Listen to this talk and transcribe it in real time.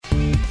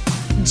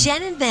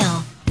Jen and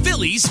Bill.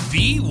 Phillies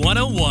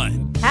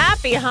B101.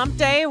 Happy hump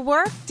day,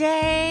 work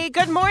day.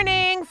 Good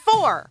morning.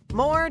 4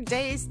 more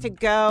days to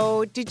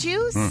go. Did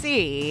you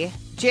see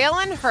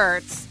Jalen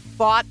Hurts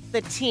bought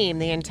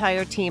the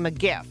entire team, a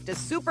gift, a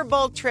Super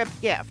Bowl trip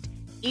gift.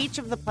 Each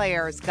of the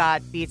players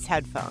got Beats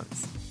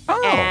headphones. Oh.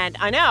 And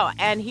I know.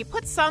 And he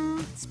put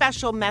some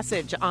special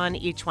message on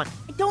each one.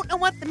 I don't know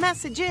what the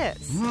message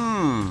is.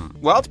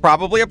 Well, it's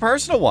probably a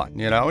personal one,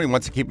 He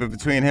wants to keep it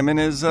between him and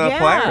his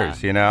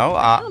players,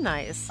 Oh,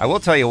 nice. I will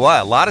tell you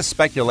what, a lot of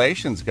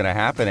speculation is going to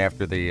happen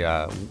after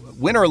the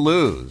win or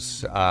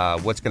lose,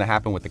 what's going to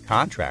happen with the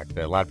contract.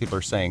 A lot of people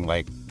are saying,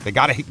 they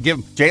got to give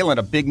Jalen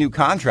a big new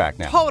contract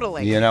now.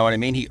 Totally. You know what I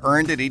mean? He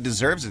earned it. He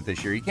deserves it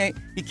this year. You can't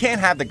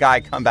have the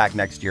guy come back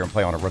next year and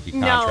play on a rookie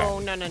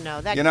contract.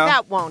 No.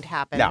 That won't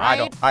happen, No,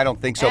 right? I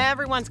don't think so.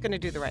 Everyone's going to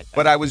do the right thing.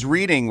 But I was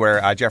reading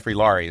where Jeffrey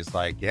Lurie is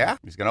like, yeah,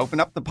 he's going to open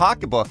up the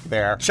pocketbook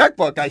there.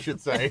 Checkbook, I should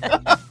say.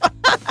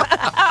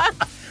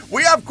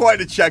 We have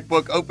quite a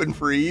checkbook open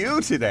for you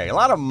today. A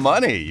lot of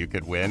money you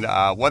could win.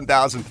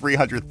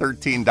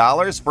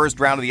 $1,313. First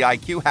round of the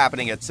IQ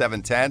happening at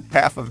 7:10.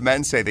 Half of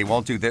men say they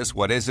won't do this.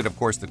 What is it? Of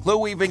course, the clue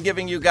we've been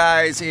giving you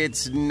guys,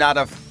 it's not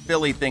a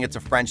Philly thing, it's a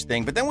French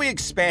thing. But then we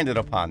expanded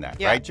upon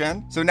that, right,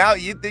 Jen? So now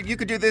you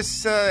could do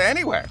this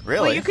anywhere,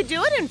 really. Well, you could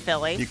do it in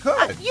Philly. You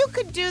could. You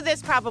could do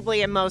this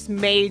probably in most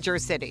major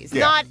cities,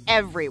 Yeah. not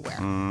everywhere.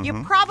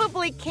 You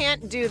probably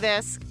can't do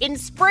this in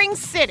Spring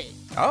City.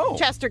 Oh.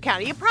 Chester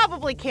County. You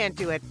probably can't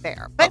do it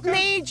there. But Okay.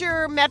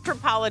 major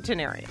metropolitan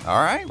area.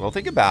 All right, well,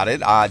 think about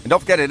it. And don't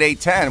forget, at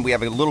 8:10, we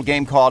have a little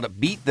game called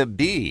Beat the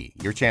Bee.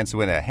 Your chance to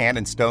win a Hand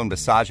and Stone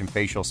massage and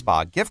facial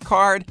spa gift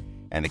card.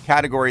 And the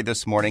category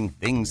this morning,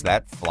 things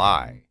that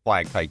fly.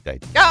 Fly kite day.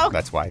 Oh.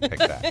 That's why I picked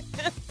that.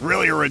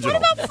 Really original.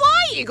 What about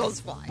fly, Eagles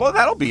fly? Well,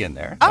 that'll be in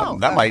there. Oh,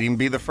 that might even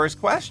be the first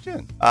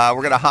question. We're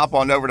going to hop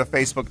on over to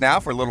Facebook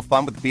now for a little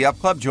fun with the Be Up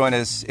Club. Join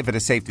us, if it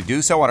is safe to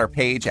do so, on our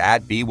page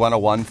at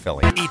B101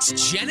 Philly. It's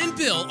Jen and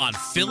Bill on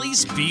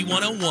Phillies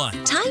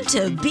B101. Time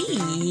to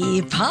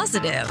be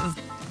positive.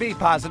 Be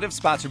Positive,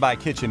 sponsored by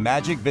Kitchen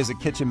Magic. Visit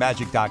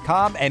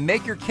kitchenmagic.com and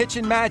make your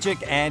kitchen magic.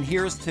 And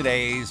here's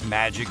today's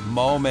magic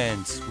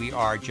moments. We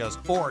are just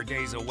 4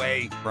 days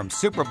away from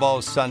Super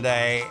Bowl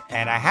Sunday,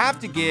 and I have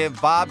to give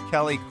Bob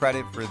Kelly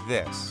credit for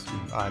this.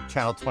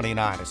 Channel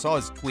 29. I saw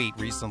his tweet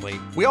recently.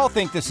 We all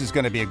think this is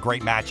going to be a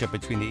great matchup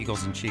between the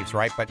Eagles and Chiefs,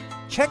 right? But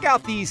check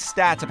out these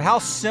stats of how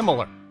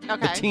similar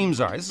the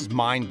teams are. This is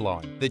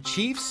mind-blowing. The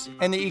Chiefs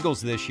and the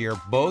Eagles this year,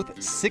 both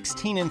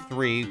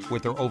 16-3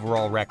 with their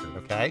overall record,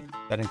 okay?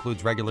 That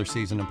includes regular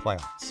season and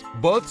playoffs.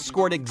 Both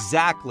scored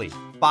exactly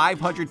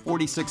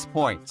 546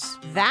 points.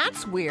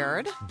 That's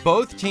weird.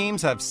 Both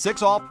teams have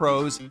 6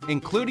 All-Pros,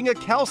 including a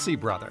Kelsey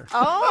brother.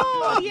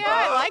 Oh, yeah,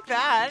 I like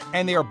that.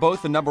 And they are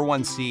both the number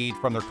 1 seed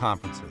from their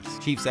conferences.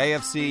 Chiefs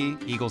AFC,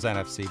 Eagles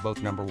NFC,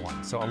 both number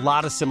 1. So a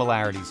lot of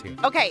similarities here.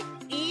 Okay,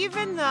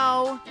 even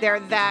though they're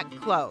that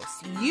close,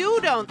 you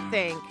don't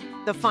think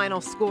the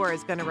final score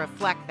is going to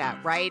reflect that,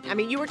 right? I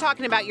mean, you were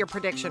talking about your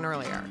prediction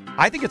earlier.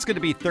 I think it's going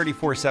to be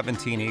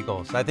 34-17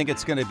 Eagles. I think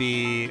it's going to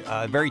be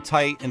very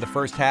tight in the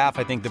first half.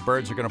 I think the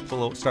Birds are going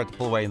to start to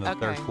pull away in the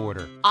third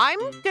quarter. I'm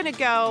going to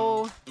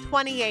go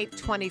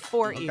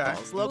 28-24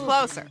 Eagles. A little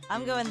closer.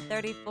 I'm going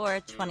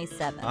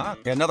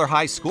 34-27. Another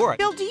high score.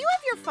 Bill, do you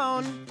have your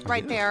phone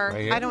right there?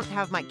 right here. I don't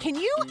have mine. Can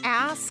you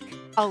ask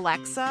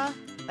Alexa,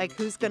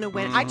 who's going to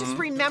win? I just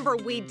remember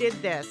we did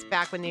this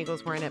back when the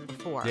Eagles were in it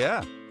before.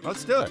 Yeah,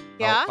 let's do it.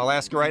 Yeah? I'll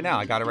ask her right now.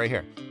 I got it right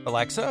here.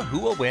 Alexa, who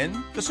will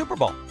win the Super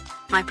Bowl?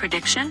 My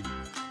prediction?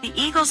 The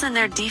Eagles and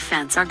their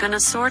defense are going to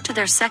soar to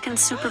their second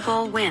Super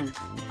Bowl win.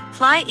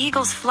 Fly,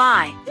 Eagles,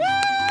 fly. Woo,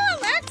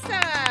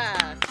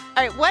 Alexa!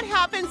 All right, what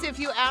happens if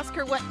you ask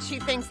her what she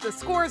thinks the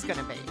score is going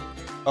to be?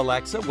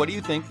 Alexa, what do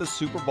you think the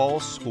Super Bowl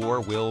score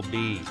will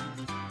be?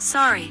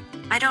 Sorry,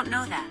 I don't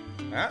know that.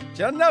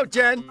 Jen, no,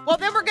 Jen. Well,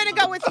 then we're going to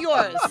go with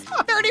yours.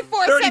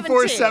 34-17.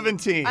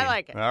 34-17. I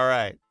like it. All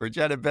right. For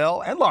Jen and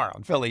Bill and Laura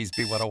on Phillies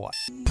B101.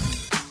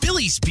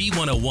 Phillies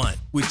B101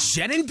 with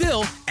Jen and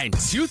Bill and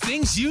 2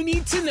 things you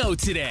need to know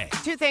today.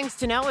 2 Things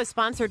to Know is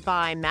sponsored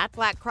by Matt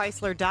Black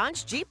Chrysler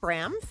Dodge Jeep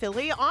Ram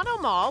Philly Auto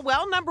Mall.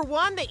 Well, number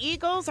 1, the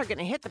Eagles are going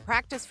to hit the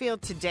practice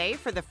field today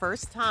for the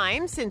first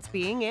time since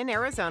being in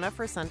Arizona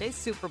for Sunday's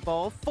Super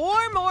Bowl.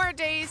 4 more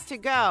days to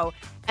go.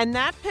 And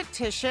that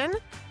petition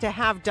to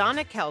have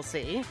Donna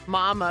Kelsey,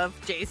 mom of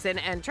Jason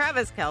and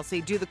Travis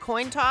Kelsey, do the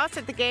coin toss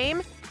at the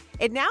game,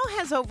 it now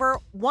has over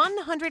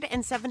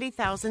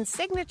 170,000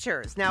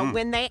 signatures. Now,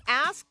 when they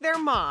asked their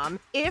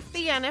mom if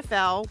the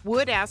NFL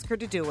would ask her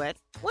to do it,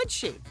 would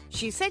she?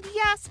 She said,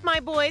 yes, my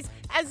boys,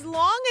 as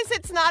long as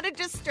it's not a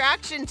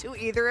distraction to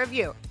either of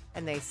you.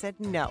 And they said,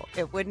 no,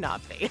 it would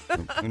not be.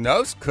 Who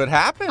knows? Could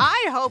happen.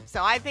 I hope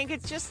so. I think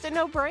it's just a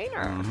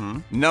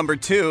no-brainer. Number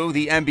 2,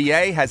 the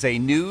NBA has a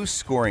new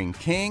scoring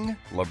king.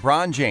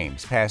 LeBron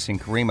James passing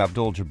Kareem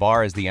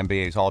Abdul-Jabbar as the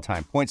NBA's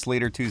all-time points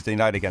leader Tuesday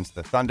night against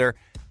the Thunder.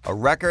 a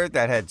record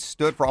that had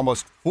stood for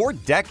almost 4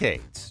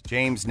 decades.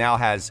 James now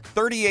has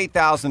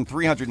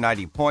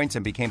 38,390 points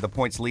and became the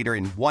points leader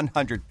in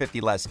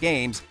 150 less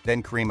games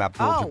than Kareem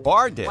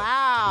Abdul-Jabbar did.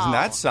 Wow. Isn't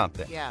that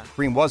something? Yeah.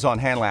 Kareem was on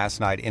hand last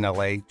night in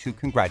L.A. to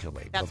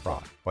congratulate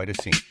LeBron. Quite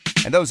a scene.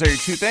 And those are your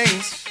 2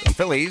 things on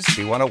Phillies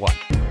B101.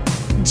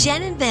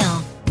 Jen and Bill.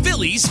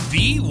 Phillies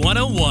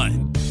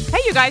B101. Hey,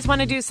 you guys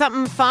want to do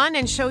something fun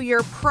and show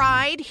your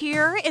pride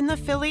here in the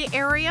Philly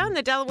area, in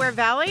the Delaware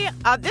Valley?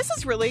 This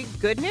is really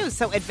good news.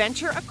 So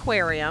Adventure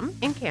Aquarium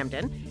in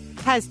Camden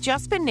has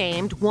just been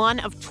named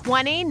one of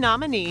 20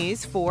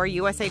 nominees for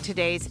USA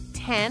Today's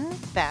 10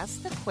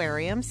 Best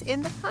Aquariums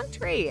in the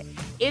Country.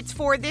 It's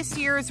for this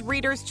year's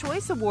Reader's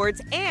Choice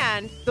Awards,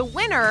 and the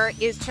winner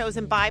is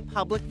chosen by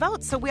public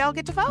vote, so we all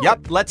get to vote.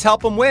 Yep, let's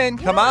help them win.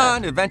 Yeah. Come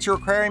on, Adventure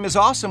Aquarium is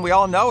awesome. We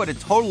all know it.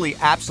 It totally,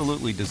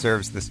 absolutely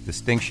deserves this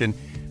distinction.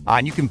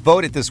 And you can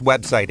vote at this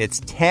website. It's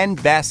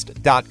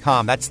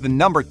 10best.com. That's the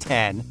number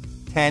 10,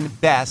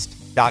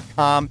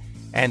 10best.com.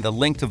 And the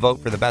link to vote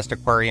for the best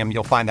aquarium,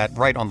 you'll find that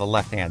right on the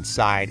left-hand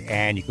side.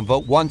 And you can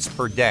vote once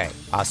per day.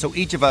 So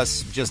each of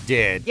us just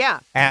did.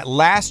 Yeah. At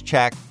last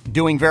check,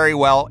 doing very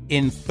well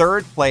in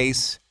 3rd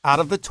place out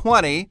of the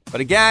 20.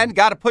 But again,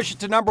 got to push it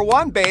to number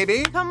 1,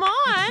 baby. Come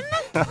on.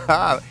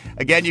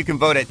 Again, you can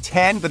vote at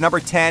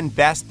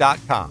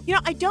 10best.com. You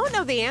know, I don't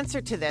know the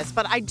answer to this,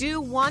 but I do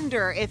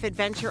wonder if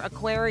Adventure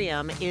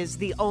Aquarium is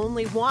the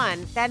only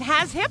one that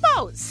has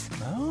hippos.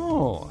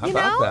 Oh, how You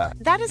about know,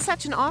 that? that is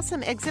such an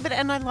awesome exhibit,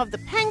 and I love the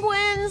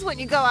penguins when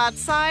you go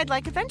outside.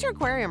 Like, Adventure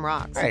Aquarium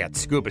rocks. I got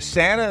Scuba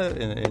Santa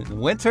in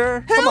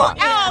winter. Who Come on.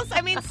 else?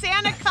 I mean,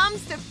 Santa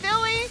comes to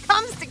Philly,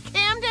 comes to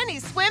Camden, he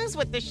swims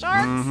with the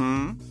sharks.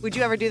 Mm-hmm. Would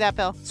you ever do that,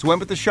 Bill? Swim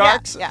with the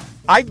sharks? Yeah.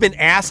 I've been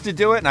asked to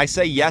do it, and I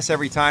say yes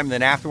every time, and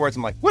then afterwards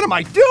I'm like, what am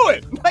I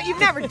doing? But you've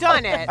never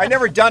done it. I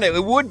never done it.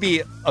 It would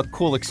be a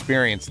cool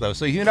experience, though.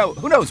 So,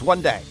 who knows,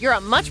 one day. You're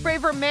a much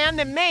braver man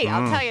than me,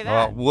 I'll tell you that.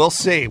 Well, we'll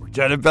see.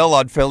 Jen and Bill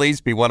on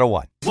Phillies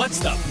B101. What's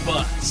the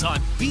buzz on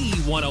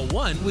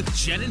B101 with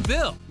Jen and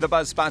Bill? The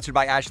Buzz sponsored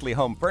by Ashley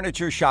Home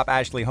Furniture. Shop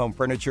Ashley Home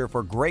Furniture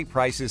for great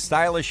prices,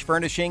 stylish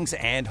furnishings,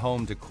 and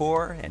home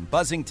decor. And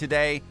buzzing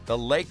today, the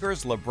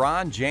Lakers'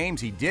 LeBron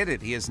James. He did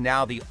it. He is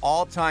now the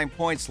all-time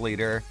points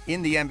leader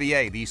in the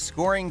NBA, the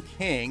scoring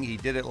king. He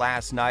did it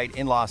last night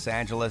in Los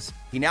Angeles.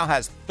 He now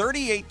has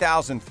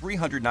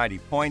 38,390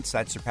 points.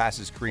 That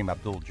surpasses Kareem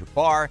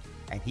Abdul-Jabbar.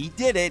 And he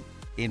did it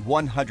in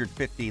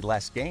 150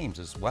 less games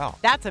as well.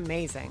 That's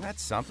amazing.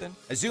 That's something.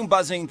 I Zoom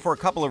buzzing for a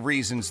couple of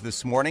reasons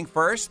this morning.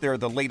 First, they're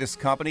the latest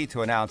company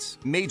to announce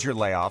major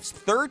layoffs.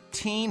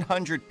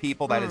 1,300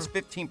 people, that is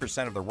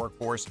 15% of their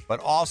workforce. But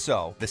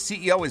also, the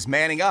CEO is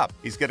manning up.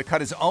 He's going to cut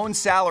his own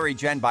salary,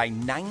 Jen, by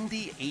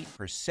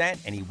 98%,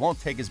 and he won't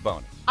take his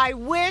bonus. I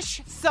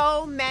wish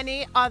so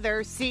many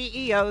other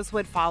CEOs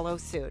would follow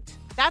suit.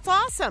 That's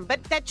awesome,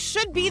 but that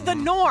should be the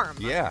norm.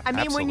 Yeah, I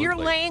mean, when you're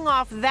absolutely. laying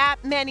off that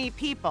many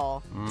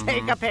people,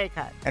 take a pay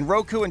cut. And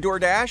Roku and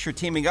DoorDash are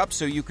teaming up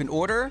so you can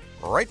order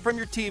right from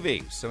your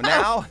TV. So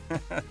now,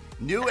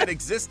 new and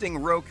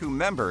existing Roku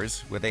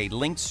members with a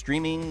linked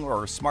streaming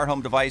or smart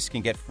home device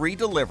can get free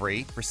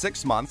delivery for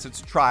 6 months.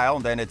 It's a trial,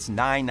 and then it's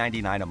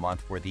 $9.99 a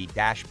month for the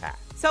Dash Pack.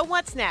 So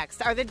what's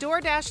next? Are the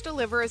DoorDash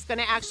deliverers going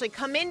to actually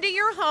come into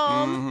your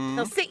home?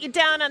 They'll sit you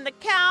down on the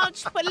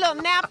couch, put a little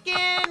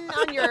napkin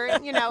on your,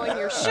 in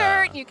your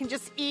shirt, and you can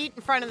just eat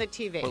in front of the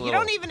TV. You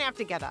don't even have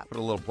to get up. Put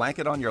a little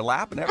blanket on your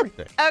lap and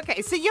everything.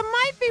 Okay, so you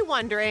might be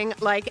wondering,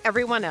 like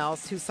everyone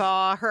else who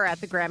saw her at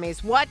the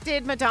Grammys, what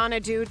did Madonna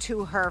do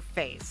to her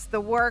face?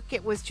 The work,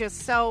 it was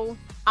just so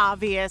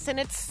obvious, and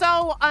it's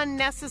so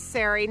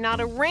unnecessary. Not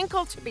a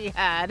wrinkle to be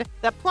had.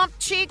 The plump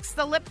cheeks,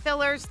 the lip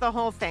fillers, the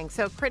whole thing.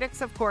 So critics,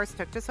 of course,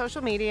 took to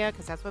social media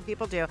because that's what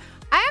people do.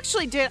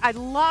 I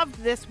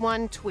loved this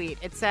one tweet.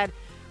 It said,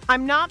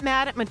 I'm not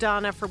mad at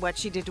Madonna for what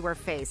she did to her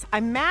face.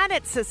 I'm mad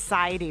at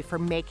society for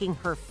making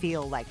her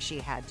feel like she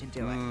had to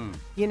do it.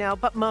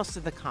 But most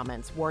of the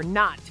comments were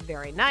not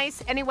very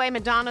nice. Anyway,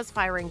 Madonna's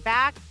firing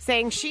back,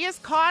 saying she is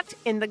caught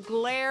in the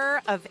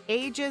glare of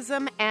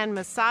ageism and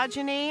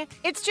misogyny.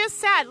 It's just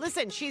sad.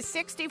 Listen, she's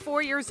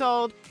 64 years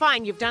old.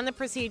 Fine, you've done the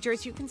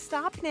procedures. You can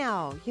stop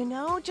now,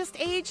 just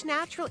age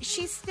naturally.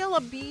 She's still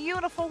a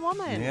beautiful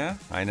woman. Yeah,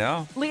 I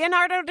know.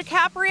 Leonardo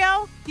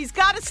DiCaprio, he's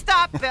got to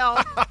stop, Bill.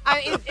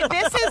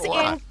 This is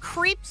in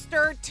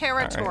creepster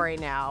territory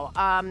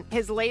now.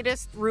 His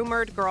latest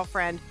rumored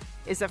girlfriend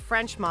is a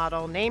French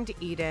model named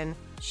Eden.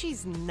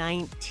 She's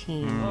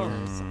 19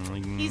 years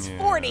old. He's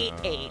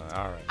 48.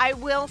 All right. I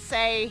will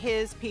say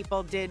his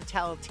people did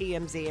tell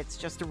TMZ it's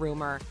just a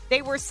rumor.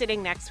 They were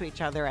sitting next to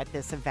each other at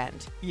this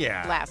event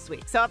last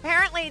week. So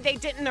apparently they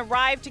didn't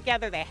arrive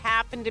together. They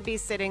happened to be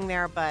sitting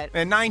there, but...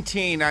 And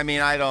 19, I mean,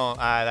 I don't,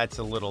 that's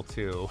a little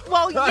too...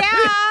 Well,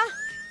 yeah.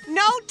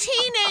 No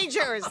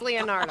teenagers,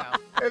 Leonardo.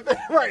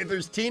 Right,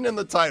 there's teen in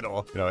the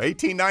title.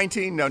 18,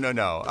 19,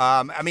 no.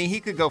 I mean, he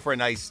could go for a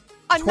nice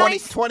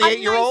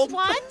 28-year-old.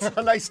 What?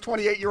 A nice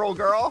 28-year-old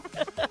girl.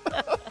 How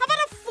about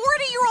a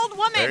 40-year-old old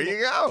woman. There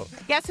you go.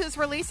 Guess who's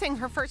releasing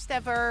her first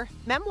ever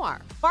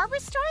memoir? Barbra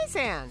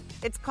Streisand.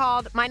 It's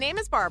called My Name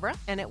is Barbara,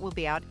 and it will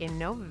be out in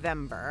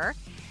November.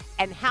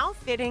 And how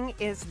fitting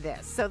is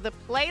this? So the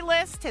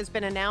playlist has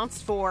been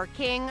announced for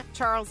King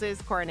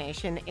Charles's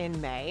coronation in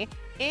May.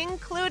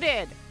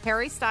 Included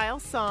Harry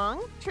Styles'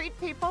 song, Treat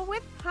People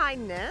with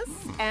Kindness.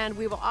 And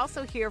we will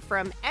also hear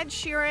from Ed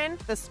Sheeran,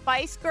 the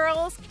Spice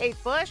Girls, Kate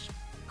Bush,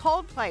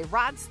 Coldplay,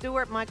 Rod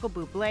Stewart, Michael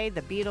Bublé,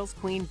 the Beatles,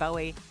 Queen,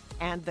 Bowie,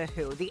 and The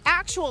Who. The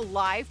actual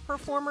live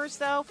performers,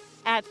 though,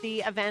 at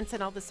the events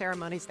and all the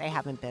ceremonies, they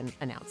haven't been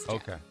announced yet.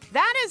 Okay.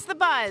 That is the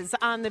buzz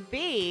on the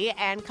B.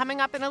 And coming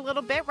up in a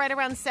little bit, right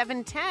around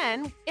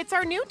 7:10, it's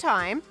our new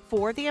time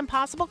for the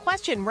impossible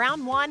question.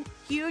 Round 1,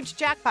 huge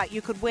jackpot.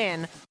 You could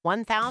win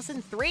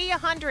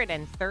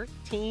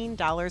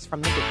 $1,313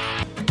 from the B.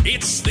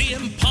 It's the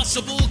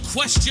impossible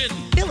question.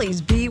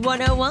 Phillies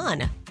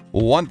B101.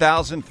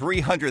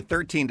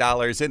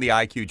 $1,313 in the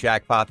IQ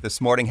jackpot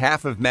this morning.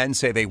 Half of men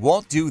say they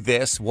won't do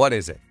this. What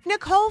is it?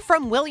 Nicole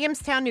from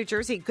Williamstown, New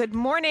Jersey. Good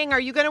morning.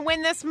 Are you going to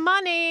win this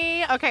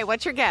money? Okay,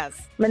 what's your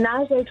guess?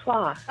 Menage a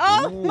trois.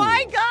 Oh,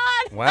 my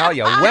God. Wow,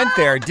 you went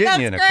there,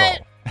 didn't you, That's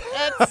Nicole?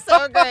 great. It's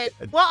so great.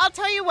 Well, I'll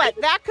tell you what,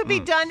 that could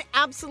be done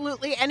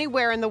absolutely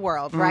anywhere in the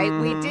world, right?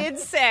 We did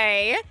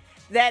say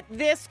that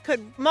this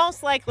could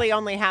most likely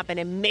only happen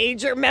in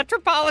major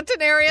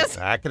metropolitan areas.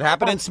 That could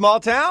happen in small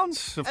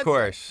towns, of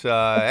course,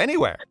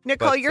 anywhere.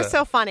 Nicole, But, you're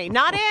so funny.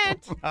 Not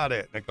it. Not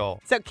it,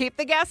 Nicole. So keep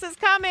the guesses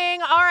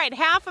coming. All right,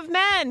 half of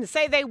men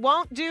say they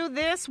won't do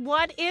this.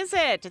 What is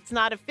it? It's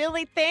not a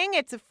Philly thing.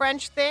 It's a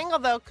French thing,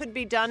 although it could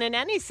be done in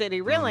any city,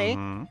 really,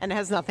 and it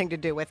has nothing to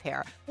do with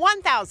hair.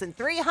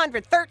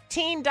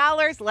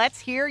 $1,313. Let's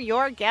hear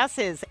your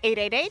guesses.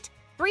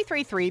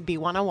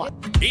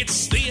 888-333-B101.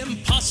 It's the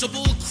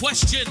impossible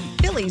question.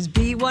 Phillies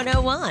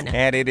B101.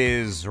 And it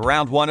is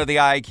round 1 of the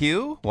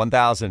IQ.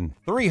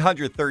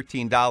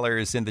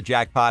 $1,313 in the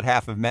jackpot.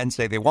 Half of men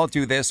say they won't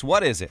do this.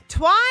 What is it?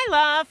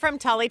 Twyla from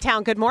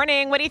Tullytown. Good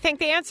morning. What do you think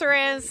the answer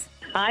is?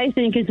 I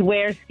think it's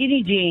wear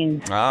skinny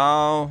jeans.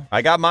 Oh,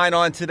 I got mine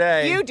on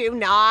today. You do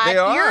not. They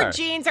are. Your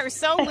jeans are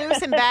so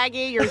loose and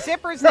baggy. Your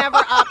zipper's never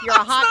up. You're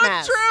a hot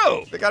mess.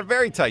 True. They got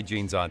very tight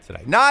jeans on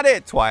today. Not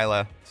it,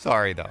 Twyla.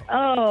 Sorry, though.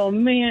 Oh,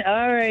 man.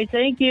 All right.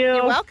 Thank you.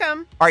 You're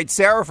welcome. All right,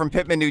 Sarah from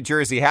Pittman, New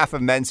Jersey. Half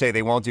of men say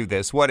they won't do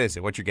this. What is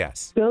it? What's your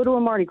guess? Go to a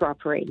Mardi Gras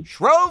parade.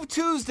 Shrove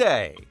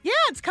Tuesday. Yeah,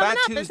 it's coming Fat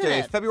up, Tuesday,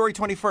 isn't it? February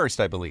 21st,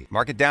 I believe.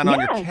 Mark it down on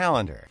your Yeah.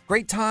 calendar.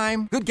 Great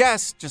time. Good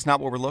guess. Just not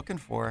what we're looking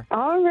for.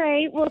 All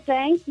right. Well,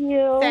 thank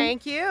you.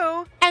 Thank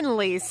you. And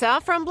Lisa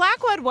from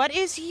Blackwood, what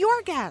is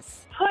your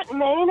guess? Put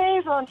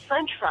mayonnaise on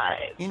French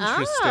fries.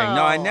 Interesting. Oh.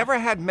 No, I never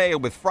had mayo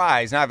with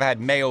fries. Now I've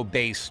had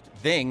mayo-based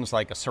things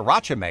like a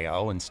sriracha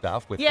mayo and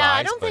stuff with Yeah, fries.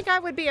 I don't think I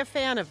would be a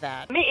fan of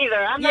that. Me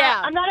either. I'm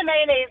Yeah. not a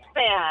mayonnaise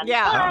fan.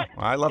 Yeah.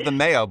 Well, I love the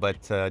mayo,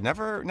 but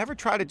never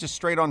tried it just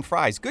straight on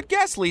fries. Good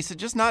guess, Lisa.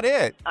 Just not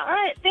it. All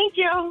right. Thank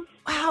you.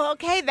 Wow,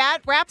 okay, that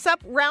wraps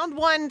up round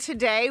 1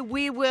 today.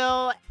 We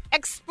will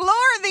explore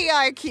the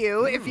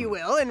IQ, if you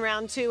will, in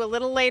round 2 a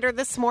little later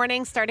this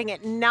morning, starting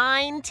at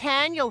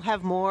 9:10. You'll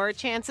have more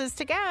chances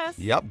to guess.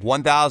 Yep,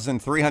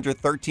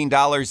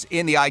 $1,313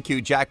 in the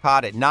IQ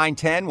jackpot at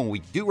 9:10. When we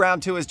do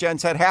round 2, as Jen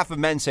said, half of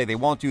men say they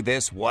won't do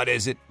this. What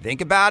is it?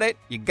 Think about it.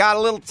 You got a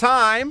little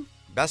time.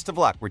 Best of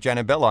luck. We're Jen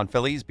and Bill on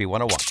Phillies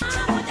B101.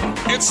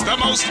 It's the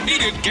most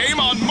heated game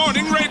on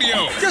morning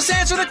radio. Just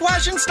answer the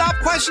question. Stop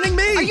questioning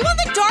me. Are you on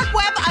the dark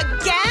web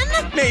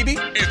again? Maybe.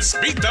 It's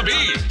Beat the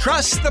Bee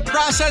Trust the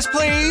process,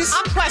 please.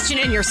 I'm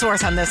questioning your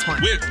source on this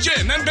one. with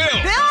Jen and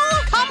Bill. Bill,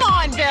 come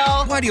on,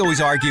 Bill. Why do you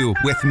always argue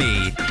with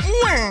me?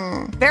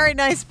 Very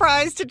nice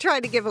prize to try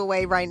to give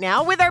away right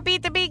now. With our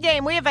Beat the Bee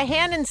game, we have a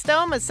hand and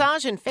stone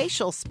massage and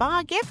facial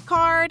spa gift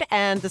card.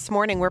 And this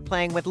morning we're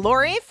playing with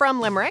Lori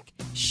from Limerick.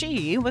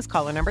 She was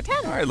caller number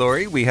 10. All right,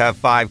 Lori, we have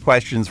 5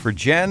 questions for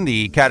Jen.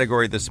 The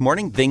category this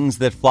morning, things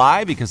that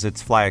fly, because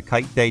it's Fly a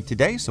Kite Day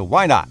today, so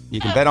why not? You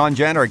can bet on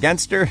Jen or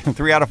against her.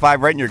 3 out of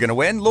 5 right and you're going to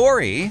win.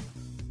 Lori,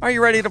 are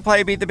you ready to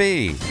play Beat the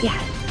Bee? Yeah.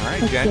 All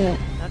right, Let's Jen. do it.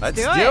 Let's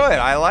do do it. it.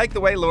 I like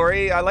the way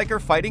Lori, I like her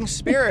fighting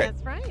spirit.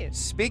 That's right.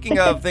 Speaking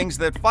of things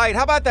that fight,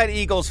 how about that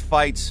Eagles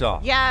fight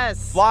song?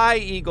 Yes. Fly,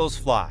 Eagles,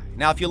 fly.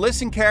 Now, if you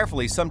listen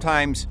carefully,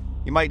 sometimes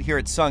you might hear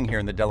it sung here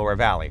in the Delaware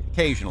Valley,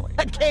 occasionally.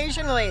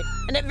 Occasionally.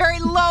 And at very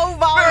low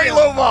volume. Very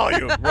low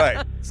volume,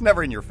 right. It's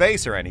never in your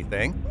face or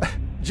anything.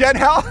 Jen,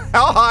 how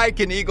high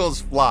can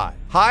eagles fly?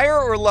 Higher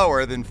or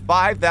lower than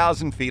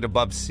 5,000 feet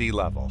above sea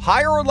level?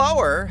 Higher or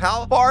lower,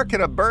 how far can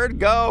a bird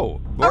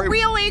go? A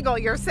real eagle,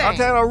 you're saying. I'm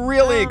saying a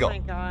real eagle. Oh, my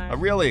God. A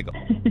real eagle.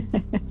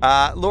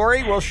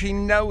 Lori, will she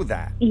know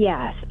that?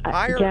 Yes.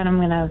 Higher? Jen, I'm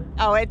going to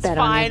Oh, it's bet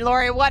on fine, it.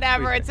 Lori.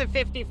 Whatever. It's a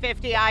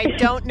 50-50. I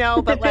don't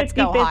know, but let's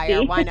go 50-50.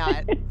 higher. Why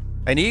not?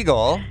 An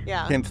eagle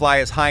Yeah. can fly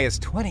as high as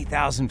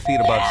 20,000 feet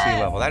above sea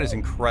level. That is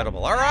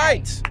incredible. All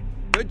right.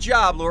 Good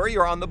job, Lori.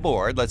 You're on the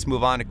board. Let's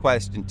move on to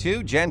question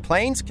 2. Jen,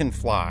 planes can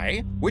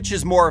fly. Which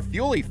is more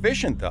fuel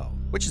efficient, though?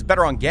 Which is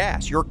better on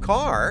gas, your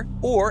car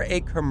or a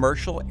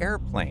commercial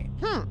airplane?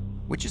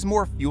 Which is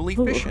more fuel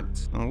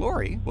efficient?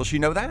 Lori, will she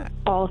know that?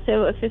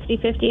 Also a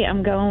 50-50.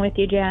 I'm going with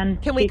you, Jen.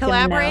 Can we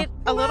collaborate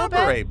a little bit?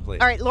 Collaborate, please.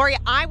 All right, Lori,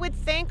 I would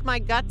think my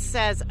gut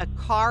says a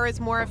car is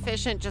more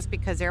efficient just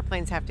because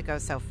airplanes have to go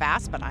so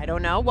fast, but I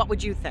don't know. What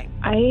would you think?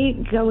 I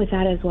go with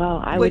that as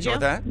well. Would you? Go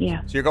with that?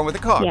 Yeah. So you're going with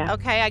the car? Yeah.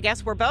 Okay, I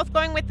guess we're both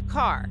going with the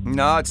car.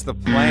 No, it's the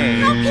plane.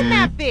 How can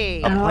that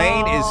be? A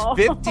plane is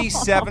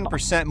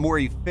 57% more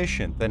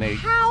efficient than a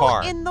How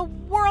car. in the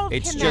world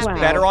It's can just that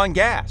be? better on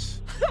gas.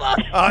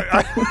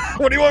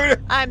 What do you want me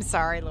to... I'm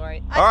sorry,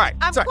 Lori. All right,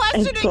 I'm sorry.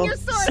 questioning your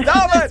source.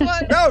 Stop on it! this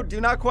one. No, do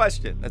not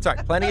question. That's all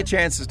right. Plenty of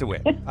chances to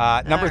win.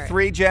 Number right.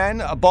 3,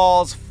 Jen,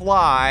 balls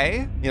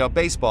fly.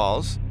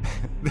 Baseballs.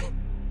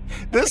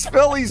 This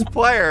Phillies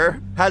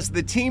player has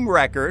the team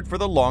record for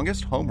the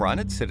longest home run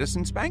at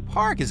Citizens Bank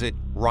Park. Is it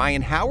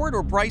Ryan Howard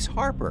or Bryce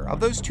Harper? Of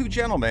those two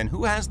gentlemen,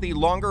 who has the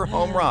longer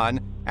home run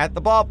at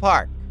the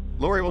ballpark?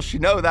 Lori, will she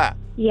know that?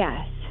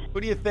 Yes. Who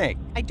do you think?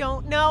 I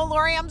don't know,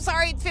 Lori. I'm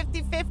sorry, it's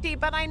 50-50,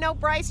 but I know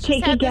Bryce just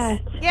Take a had guess.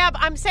 this. Yeah,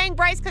 but I'm saying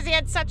Bryce because he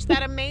had such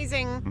that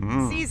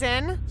amazing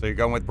season. So you're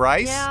going with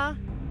Bryce? Yeah.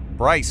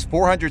 Bryce,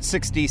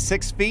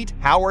 466 feet.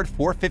 Howard,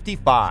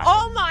 455.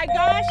 Oh my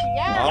gosh,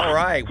 yes. All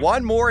right.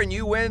 One more and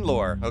you win,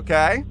 Lore.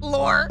 Okay?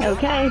 Lore.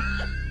 Okay.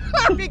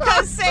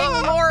 Because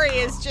saying Lori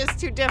is just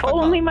too difficult.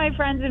 Only my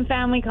friends and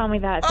family call me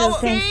that, so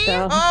thanks, see?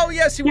 Bill. Oh,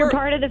 yes, you You're were.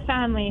 part of the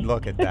family.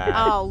 Look at that.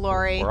 Oh,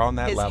 Lori. We're on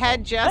that His level.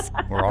 head just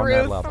We're on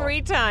that grew level.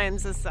 3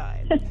 times the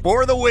size.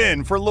 For the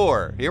win for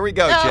Lore. Here we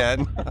go,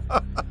 Jen.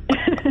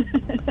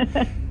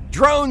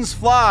 Drones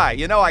fly.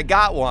 I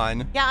got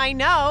one. Yeah, I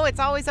know. It's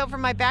always over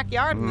my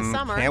backyard in the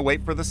summer. Can't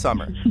wait for the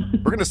summer.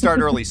 We're going to start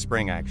early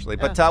spring, actually.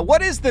 But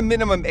what is the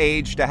minimum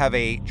age to have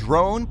a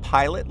drone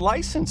pilot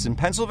license in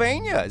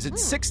Pennsylvania? Is it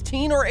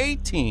 16 or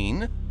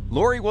 18?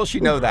 Lori, will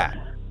she know that?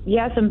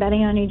 Yes, I'm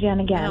betting on you,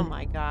 Jen, again. Oh,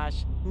 my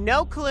gosh.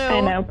 No clue.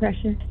 I know,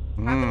 precious.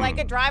 Probably like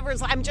a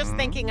driver's... I'm just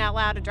thinking out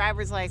loud, a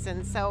driver's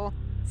license. So,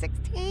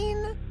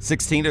 16?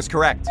 16 is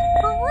correct.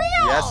 For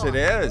real? Yes, it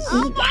is.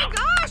 Oh, my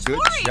gosh, Good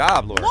Lori.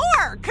 job, Lori.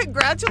 Lore,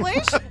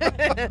 congratulations.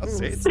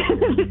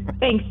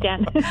 Thanks,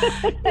 Jen.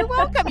 You're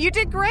welcome. You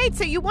did great.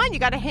 So you won. You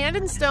got a Hand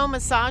and Stone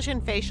massage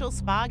and facial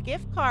spa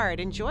gift card.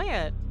 Enjoy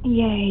it.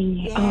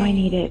 Yay. Oh, I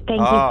need it. Thank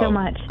you so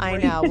much. I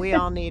know. We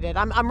all need it.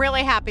 I'm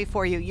really happy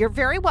for you. You're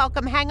very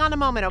welcome. Hang on a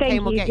moment, okay? Thank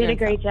and we'll you. get You your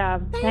did a great info.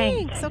 job.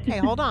 Thanks. Okay,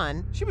 hold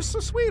on. She was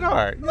a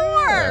sweetheart. Lore.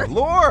 Yeah,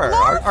 Lore.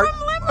 Lore from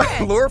Limerick.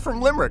 Lore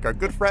from Limerick, our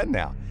good friend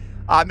now.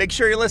 Make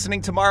sure you're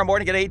listening tomorrow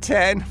morning at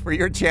 8:10 for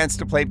your chance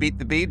to play Beat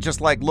the Beat,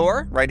 just like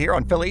Lore, right here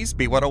on Phillies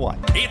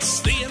B101. It's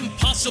the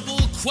impossible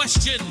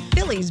question.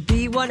 Phillies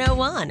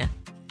B101.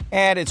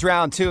 And it's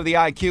round 2 of the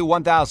IQ,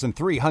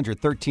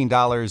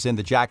 $1,313 in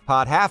the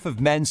jackpot. Half of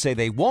men say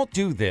they won't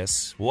do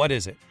this. What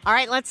is it? All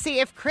right, let's see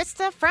if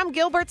Krista from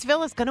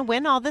Gilbertsville is going to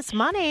win all this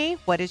money.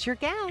 What is your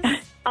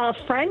guess?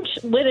 French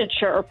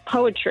literature,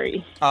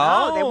 poetry.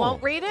 Oh, they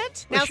won't read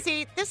it? Now,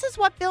 see, this is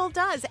what Bill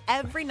does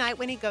every night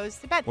when he goes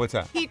to bed. What's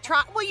that?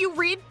 Well, you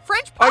read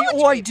French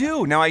poetry. I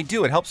do. Now I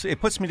do. It helps. It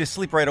puts me to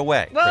sleep right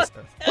away,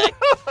 Krista.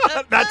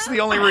 That's the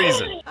only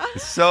reason.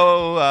 It's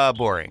so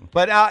boring.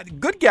 But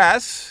good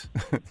guess.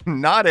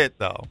 Not it,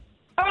 though.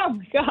 Oh,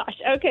 my gosh.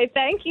 Okay,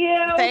 thank you.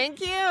 Thank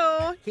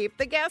you. Keep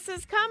the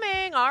guesses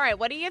coming. All right,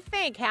 what do you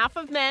think? Half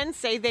of men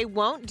say they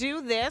won't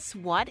do this.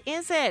 What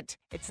is it?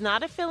 It's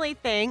not a Philly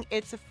thing.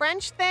 It's a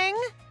French thing,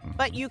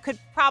 but you could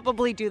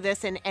probably do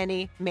this in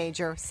any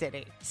major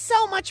city.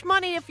 So much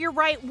money if you're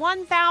right.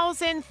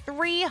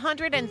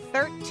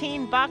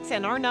 $1,313,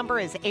 and our number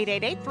is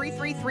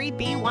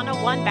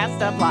 888-333-B101.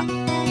 Best of luck.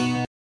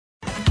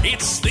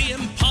 It's the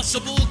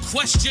impossible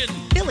question.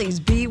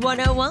 Phillies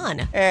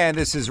B101. And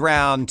this is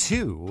round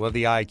 2 of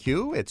the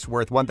IQ. It's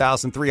worth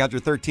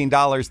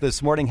 $1,313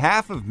 this morning.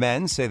 Half of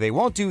men say they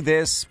won't do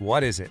this.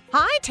 What is it?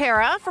 Hi,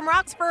 Tara from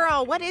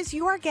Roxborough. What is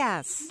your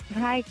guess?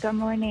 Hi, good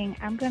morning.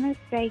 I'm going to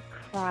say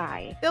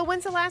cry. Bill,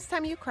 when's the last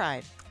time you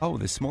cried? Oh,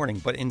 this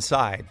morning, but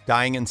inside.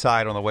 Dying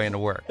inside on the way into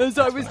work. As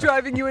I was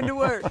driving you into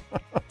work.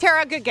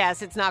 Tara, good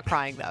guess. It's not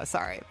crying, though.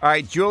 Sorry. All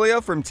right,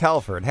 Julia from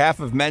Telford.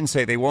 Half of men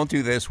say they won't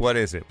do this. What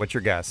is it? What's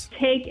your guess?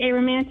 Take a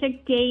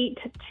romantic date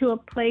to a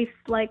place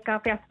like a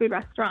fast food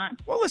restaurant.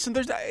 Well, listen,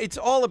 it's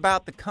all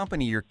about the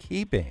company you're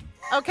keeping.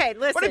 Okay,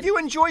 listen. But if you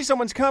enjoy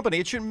someone's company,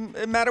 it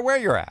shouldn't matter where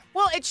you're at.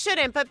 Well, it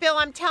shouldn't. But, Bill,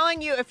 I'm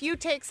telling you, if you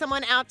take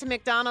someone out to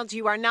McDonald's,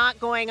 you are not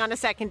going on a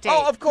second date.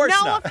 Oh, of course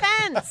no not. No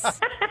offense.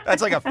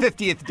 That's like a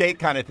 50th date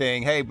kind of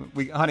thing. Hey,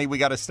 honey, we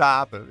got to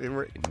stop.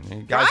 You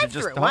guys are just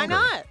Drive-thru. Why hungry.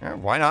 not? Yeah,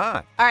 why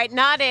not? All right,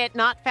 not it.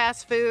 Not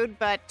fast food.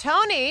 But,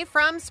 Tony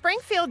from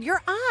Springfield,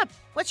 you're up.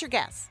 What's your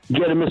guess?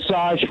 Get a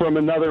massage from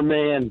another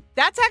man.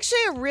 That's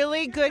actually a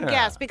really good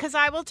guess because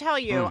I will tell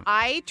you,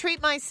 I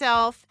treat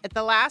myself at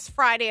the last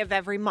Friday of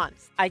every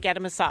month. I get a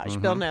massage.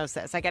 Bill knows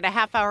this. I get a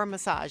half-hour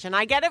massage, and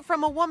I get it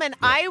from a woman.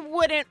 Yeah. I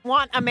wouldn't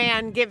want a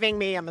man giving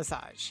me a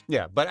massage.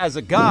 Yeah, but as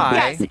a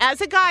guy... Yes,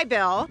 as a guy,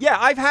 Bill. Yeah,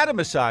 I've had a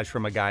massage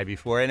from a guy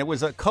before, and it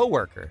was a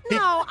coworker.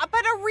 No,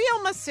 but a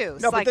real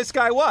masseuse. No, but this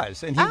guy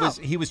was, and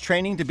he was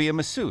training to be a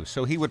masseuse,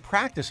 so he would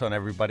practice on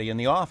everybody in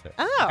the office.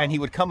 Oh. And he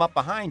would come up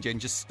behind you and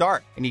just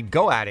start, and he'd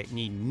go at it, and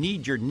he'd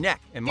knead your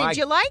neck. And Did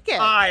you like it?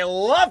 I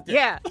loved it.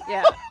 Yeah.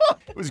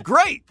 It was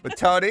great. But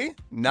Tony,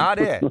 not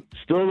it.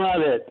 Still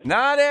not it.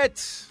 Not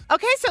it.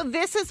 Okay, so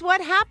this is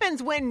what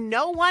happens when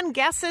no one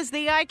guesses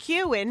the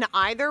IQ in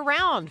either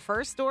round,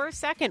 first or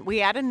second. We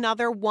add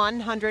another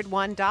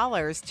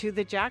 $101 to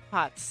the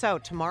jackpot. So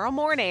tomorrow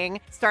morning,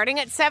 starting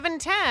at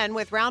 7:10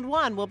 with round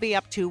one, we'll be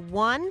up to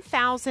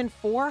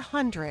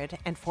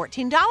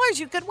 $1,414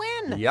 you could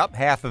win. Yep,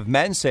 half of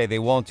men say they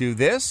won't do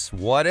this.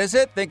 What is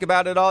it? Think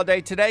about it all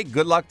day today.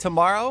 Good luck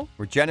tomorrow.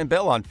 We're Jen and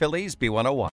Bill on Phillies B101.